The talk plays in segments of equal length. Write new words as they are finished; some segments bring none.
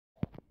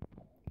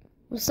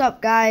What's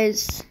up,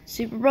 guys?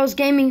 Super Bros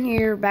Gaming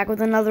here, back with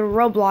another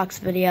Roblox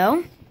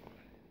video.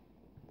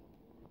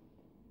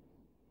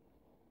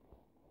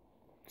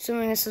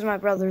 Assuming this is my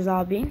brother's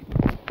obby.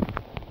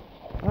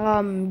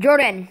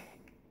 Jordan,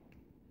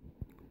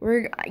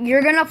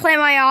 you're gonna play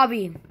my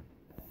obby.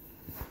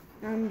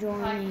 I'm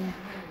joining.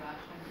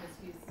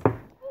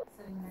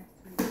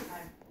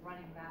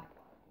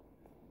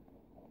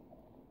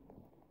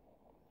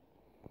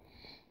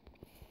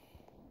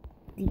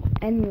 The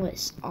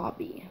endless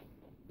obby.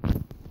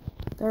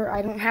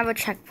 I don't have a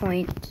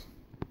checkpoint.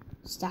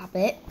 Stop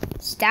it.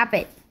 Stop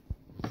it.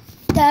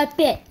 Stop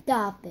it.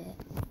 Stop it.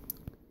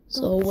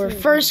 So we're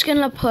first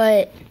gonna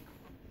put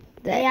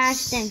this. Hey,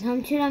 Ashton,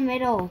 come to the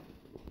middle.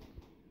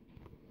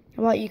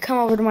 How about you come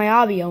over to my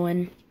obby,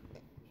 Owen?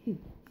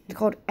 It's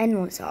called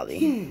Endless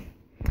Obby.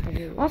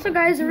 Also,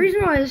 guys, the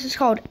reason why this is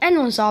called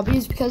Endless Obby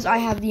is because I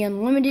have the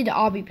unlimited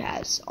obby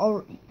pass.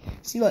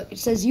 See, look, it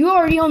says you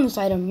already own this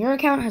item. Your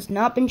account has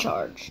not been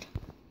charged.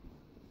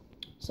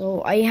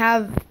 So I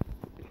have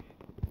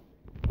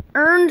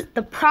earned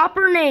the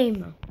proper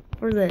name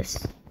for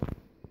this.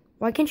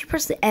 Why can't you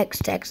press the X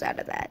to X out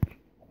of that?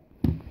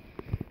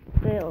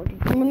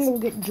 I'm gonna go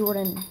get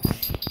Jordan.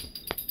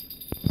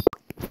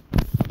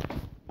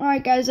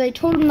 Alright, guys, I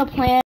told him the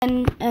plan,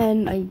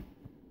 and I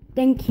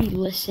think he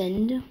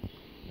listened.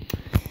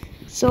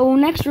 So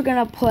next we're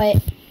gonna put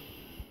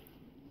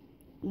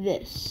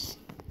this.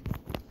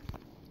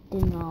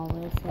 Did not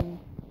listen.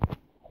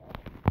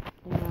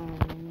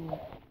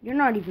 You're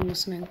not even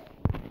listening.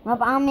 Well,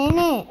 I'm in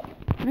it.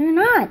 No, you're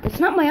not. That's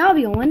not my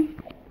obby, Owen.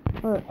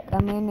 Look,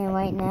 I'm in it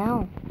right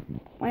now.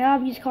 My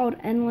obby is called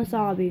Endless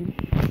Obby.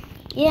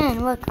 Yeah,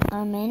 and look,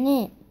 I'm in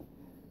it.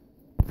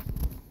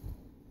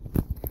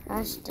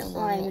 I'm still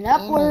climbing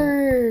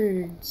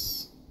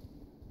upwards.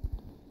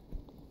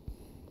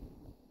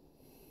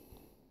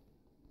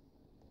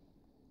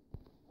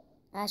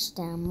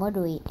 Ashton, I'm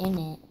literally in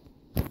it.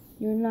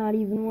 You're not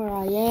even where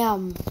I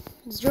am.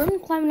 Is Jordan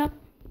climbing up?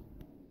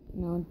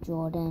 No,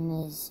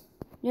 Jordan is.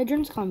 Yeah,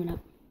 Jordan's climbing up.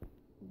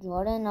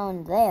 Jordan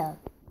on there.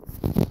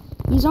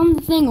 He's on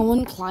the thing,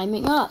 Owen,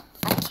 climbing up.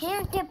 I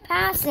can't get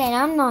past it.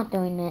 I'm not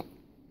doing it.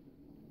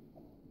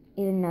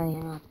 Even though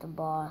you're not the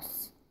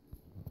boss.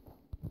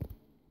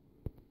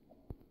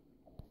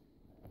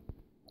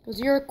 Because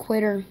you're a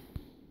quitter.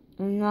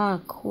 I'm not a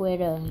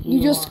quitter.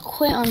 You just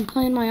quit on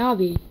playing my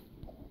obby.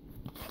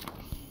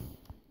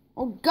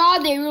 Oh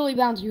God, they really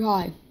bounce you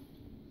high.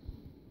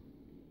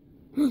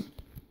 The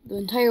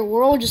entire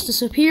world just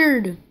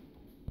disappeared.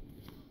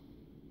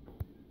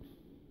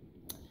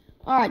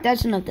 Alright,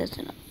 that's enough, that's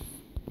enough.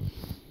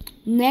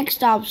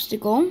 Next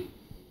obstacle.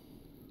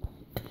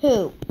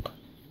 Poop.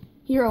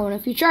 Hero, and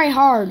if you try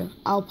hard,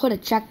 I'll put a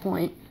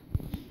checkpoint.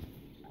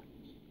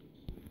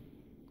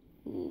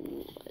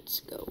 Let's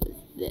go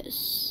with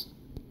this.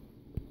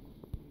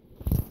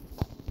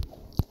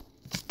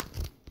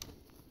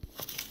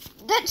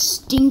 That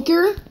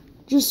stinker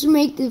just to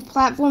make the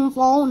platform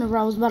fall whenever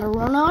I was about to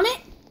run on it.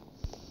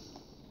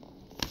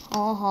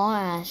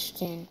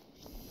 Ashton.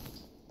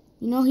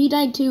 You know, he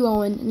died too,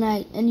 Owen,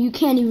 and you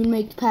can't even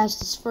make it past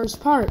this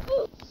first part.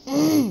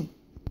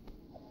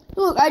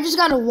 Look, I just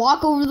gotta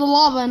walk over the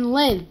lava and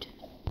lived.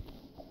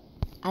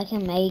 I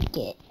can make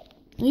it.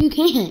 No, you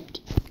can't.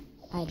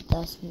 I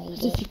just made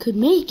it. If you could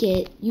make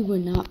it, you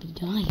would not be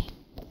dying.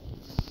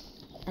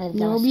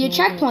 There will be a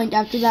checkpoint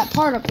after that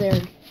part up there.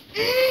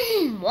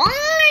 Why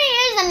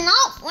is it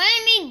not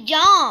letting me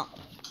jump?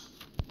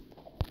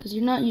 Because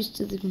you're not used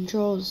to the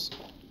controls.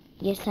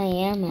 Yes, I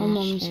am, I'm on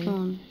Ashton. this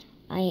phone.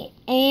 I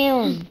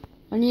am.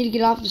 I need to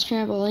get off this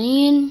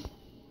trampoline.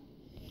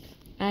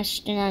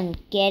 Ashton, I'm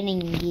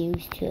getting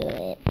used to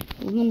it.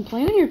 Well, then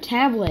play on your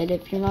tablet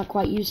if you're not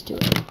quite used to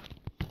it.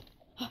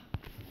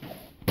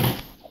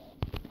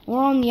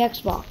 Or on the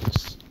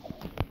Xbox.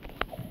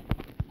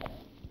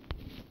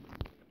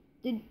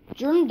 Did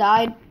Jordan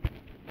die?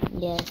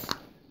 Yes.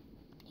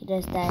 He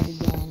just died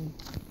again.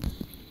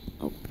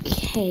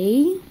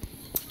 Okay.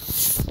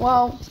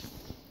 Well,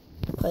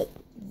 put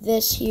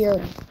this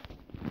here.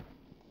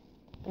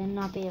 It'll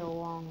not be a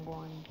long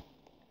one.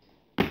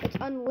 It's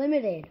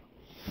unlimited.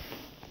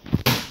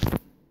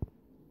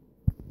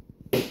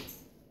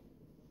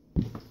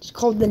 It's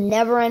called the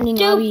never-ending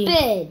obby.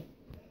 Stupid!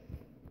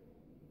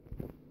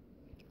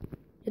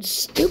 It's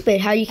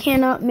stupid how you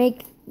cannot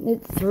make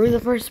it through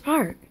the first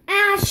part.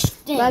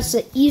 Ashton! That's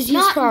the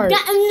easiest part.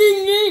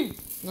 I'm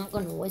not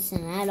gonna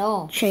listen at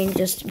all. Change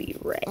this to be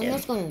red. I'm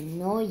just gonna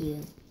annoy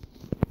you.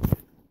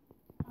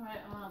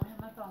 Alright, I have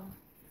my phone.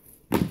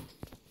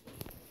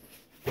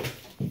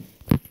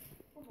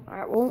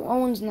 Alright, well,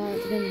 Owen's not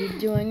going to be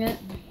doing it.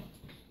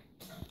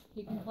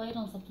 You can play it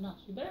on something else.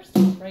 You better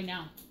stop right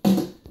now.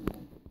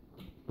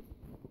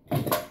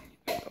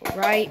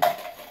 Right.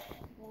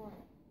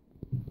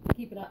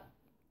 Keep it up.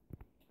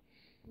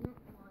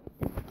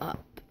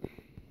 Up.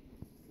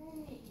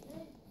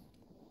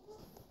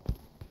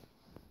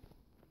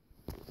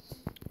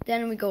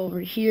 Then we go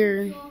over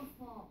here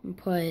and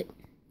put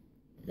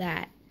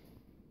that.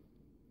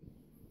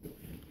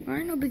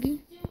 Alright, no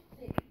biggie.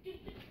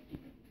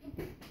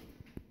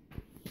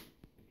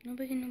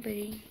 biggie, no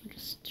biggie.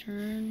 Just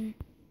turn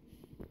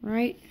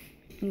right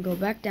and go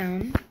back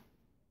down.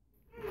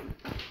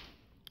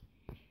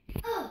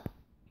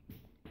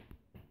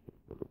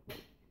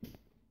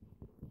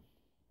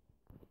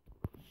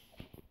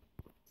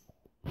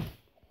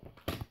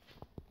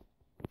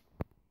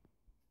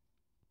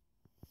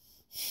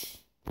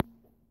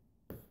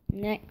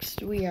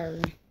 Next, we are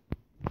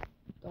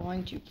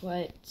going to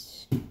put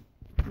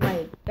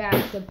my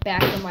back. The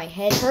back of my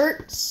head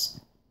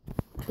hurts.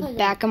 The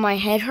back of my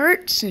head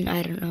hurts, and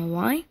I don't know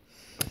why.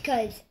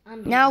 Because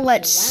Now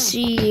let's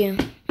see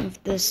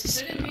if this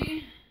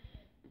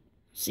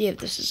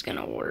is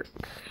gonna work.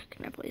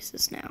 Can I place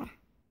this now?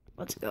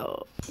 Let's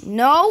go.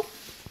 No.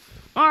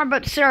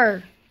 But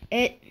sir,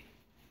 it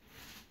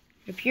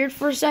appeared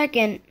for a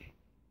second.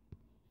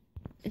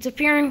 It's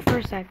appearing for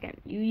a second.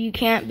 You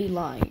can't be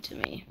lying to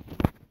me.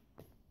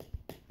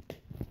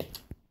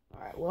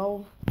 Alright,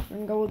 well, we're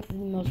gonna go with the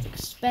most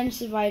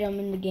expensive item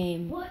in the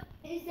game. what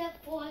is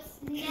that for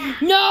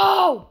snack?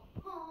 No!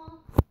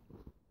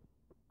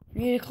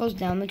 You need to close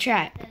down the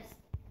chat.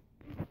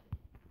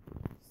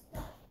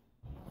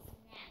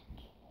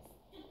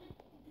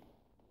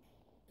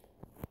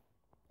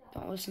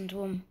 Don't listen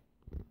to him.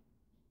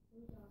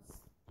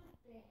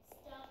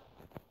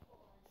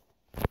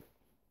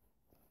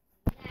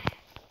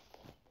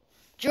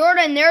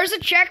 Jordan, there's a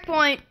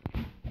checkpoint.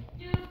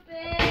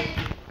 Stupid.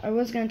 I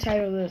was gonna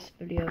title this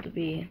video to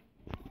be.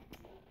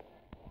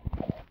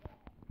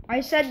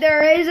 I said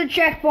there is a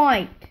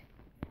checkpoint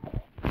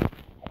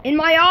in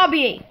my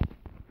obby.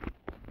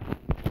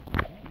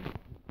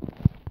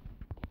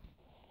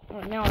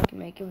 Oh, now I can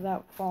make it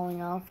without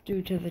falling off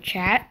due to the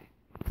chat.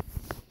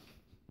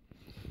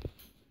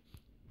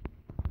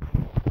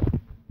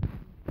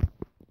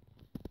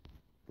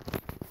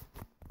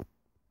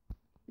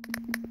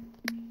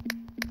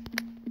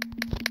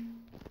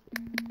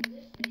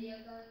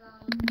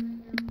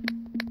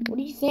 What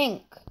do you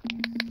think?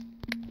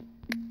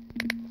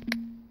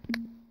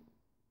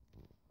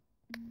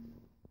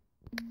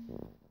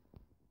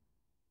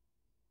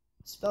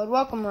 Spelled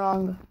welcome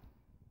wrong.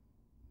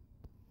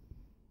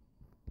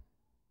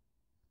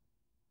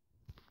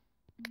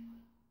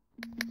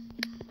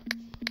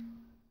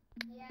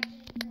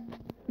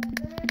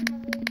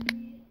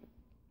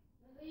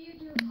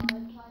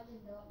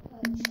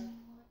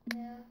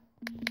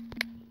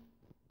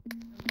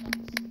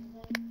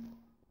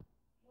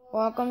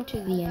 Welcome to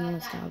the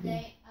endless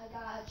obby. I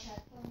got a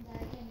checkpoint that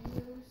I can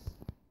use.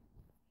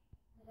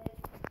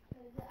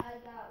 Because I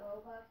got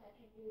Robux, I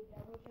can do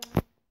double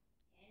jump.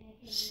 And I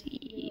can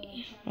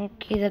See.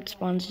 Okay, that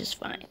spawns just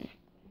fine.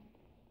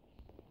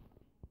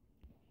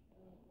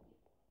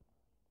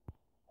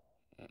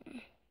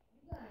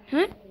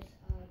 Huh?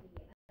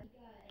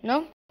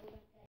 No?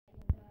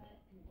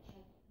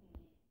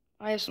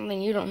 I have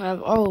something you don't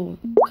have. Oh,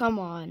 come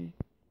on.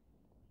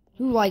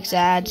 Who likes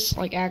ads?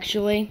 Like,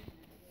 actually?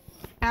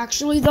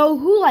 Actually, though,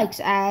 who likes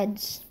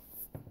ads?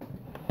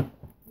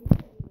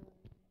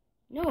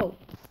 No.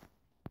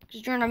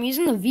 Because, Jordan, I'm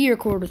using the V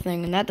recorder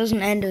thing, and that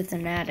doesn't end with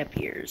an ad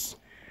appears.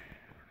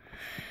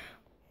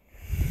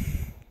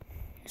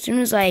 As soon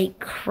as I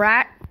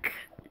crack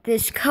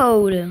this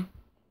code...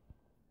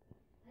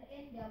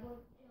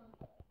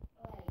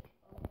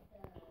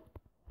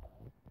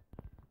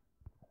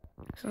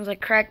 As soon as I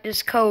crack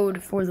this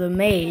code for the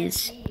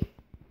maze...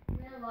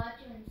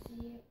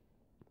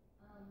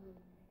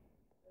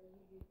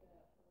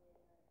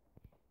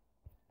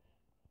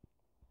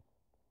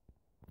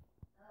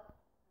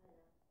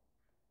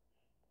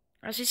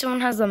 I see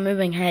someone has the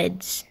moving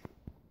heads.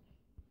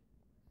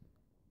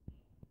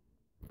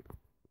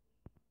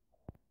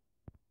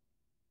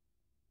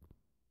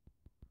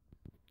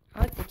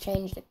 I like to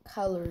change the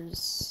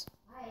colors.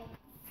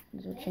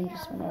 So change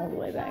this one all the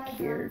way back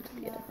here to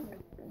the other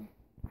one.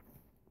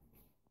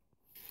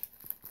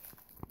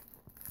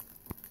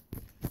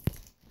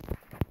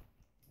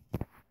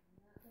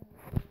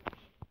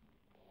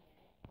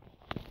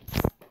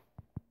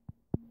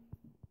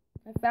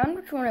 I found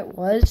which one it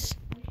was.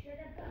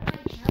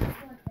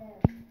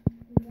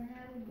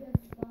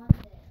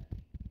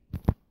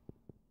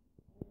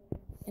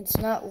 It's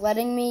not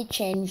letting me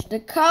change the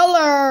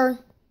color.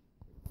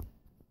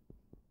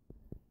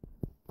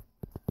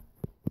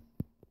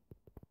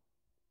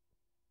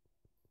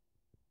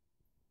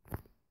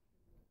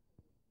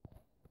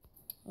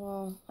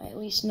 Well, I at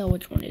least know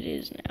which one it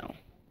is now.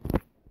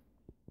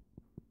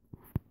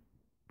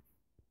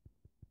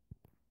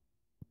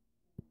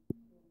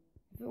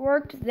 If it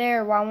worked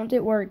there, why won't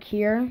it work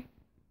here?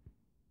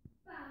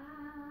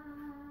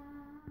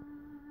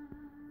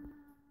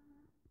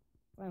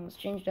 Fine, let's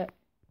change that.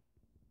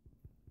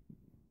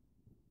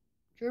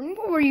 Jordan,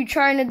 what were you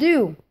trying to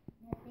do?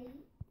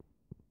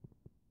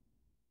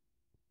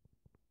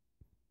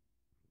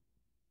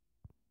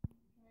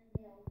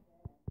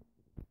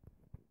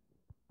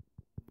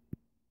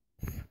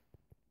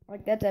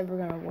 Like that's ever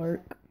gonna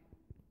work.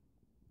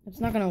 It's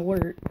not gonna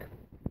work.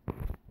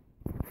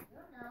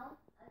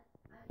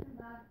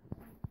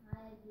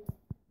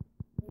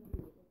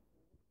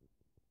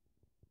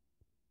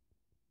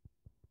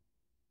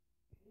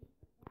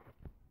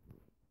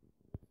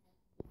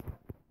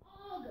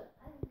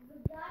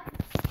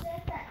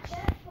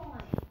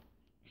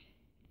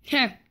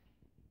 Heh.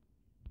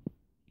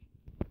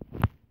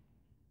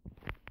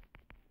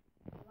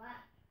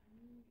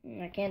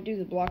 I can't do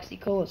the Bloxy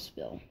Cola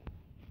spill.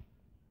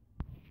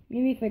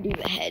 Maybe if I do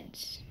the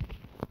heads.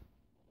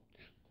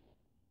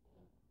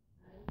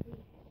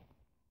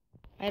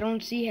 I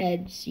don't see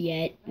heads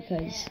yet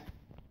because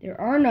there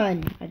are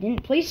none. I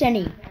didn't place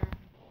any.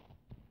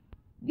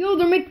 Yo,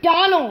 they're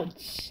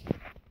McDonald's.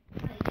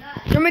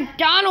 They're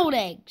McDonald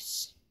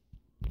eggs.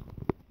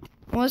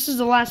 Well, this is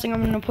the last thing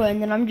I'm going to put,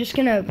 and then I'm just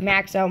going to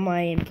max out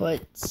my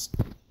inputs.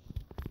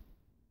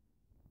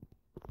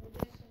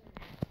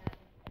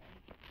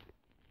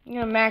 I'm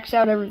going to max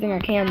out everything I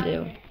can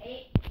do.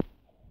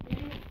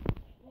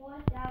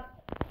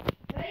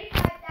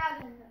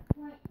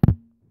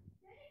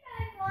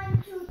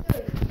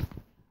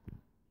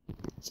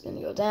 It's going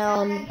to go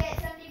down.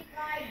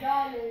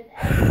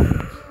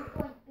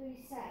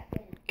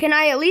 Can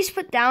I at least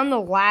put down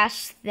the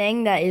last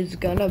thing that is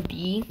gonna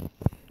be,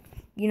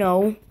 you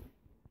know,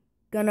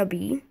 gonna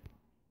be?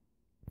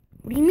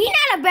 What do you mean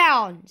out of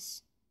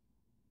bounds?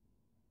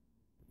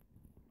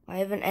 I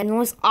have an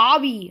endless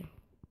obby.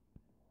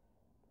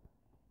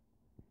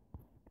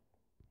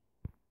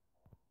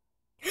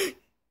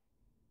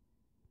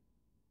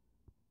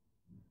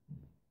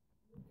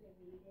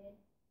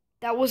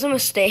 That was a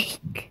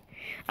mistake.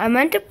 I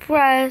meant to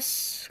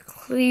press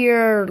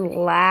clear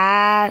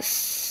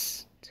last.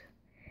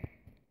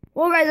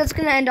 Well, guys, that's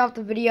going to end off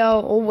the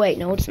video. Oh, wait,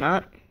 no, it's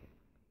not.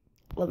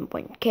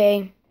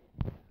 11.K.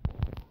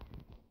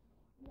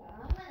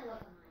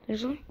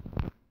 There's one.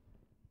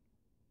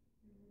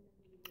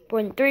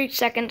 0.3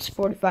 seconds,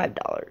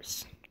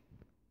 $45.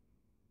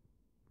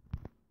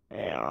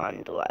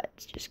 And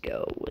let's just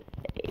go with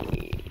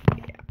a...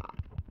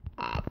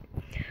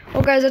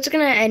 Well, guys, that's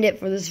going to end it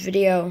for this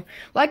video.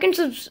 Like and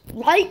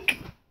subscribe.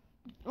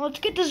 Let's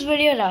get this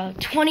video to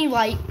 20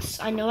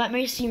 likes. I know that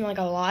may seem like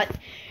a lot.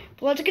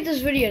 But let's get this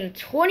video to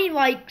 20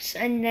 likes,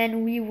 and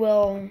then we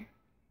will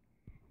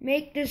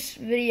make this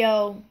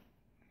video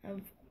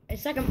a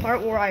second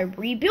part where I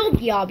rebuild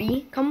the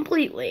obby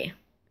completely.